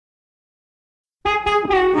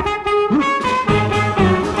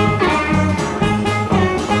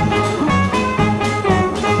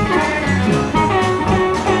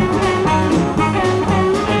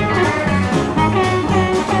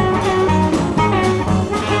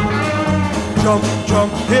Jump,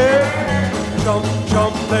 jump here, jump,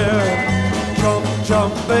 jump there, jump,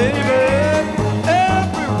 jump, baby,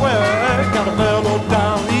 everywhere. Gotta mellow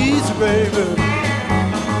down easy, baby.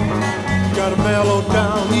 Gotta mellow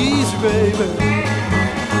down easy, baby.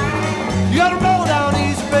 You gotta mellow down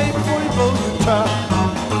easy, baby, before you blow your top.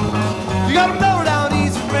 You gotta mellow down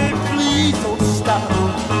easy, baby, please don't stop.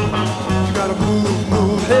 You gotta move,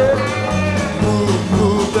 move here, move,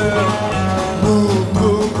 move there, move.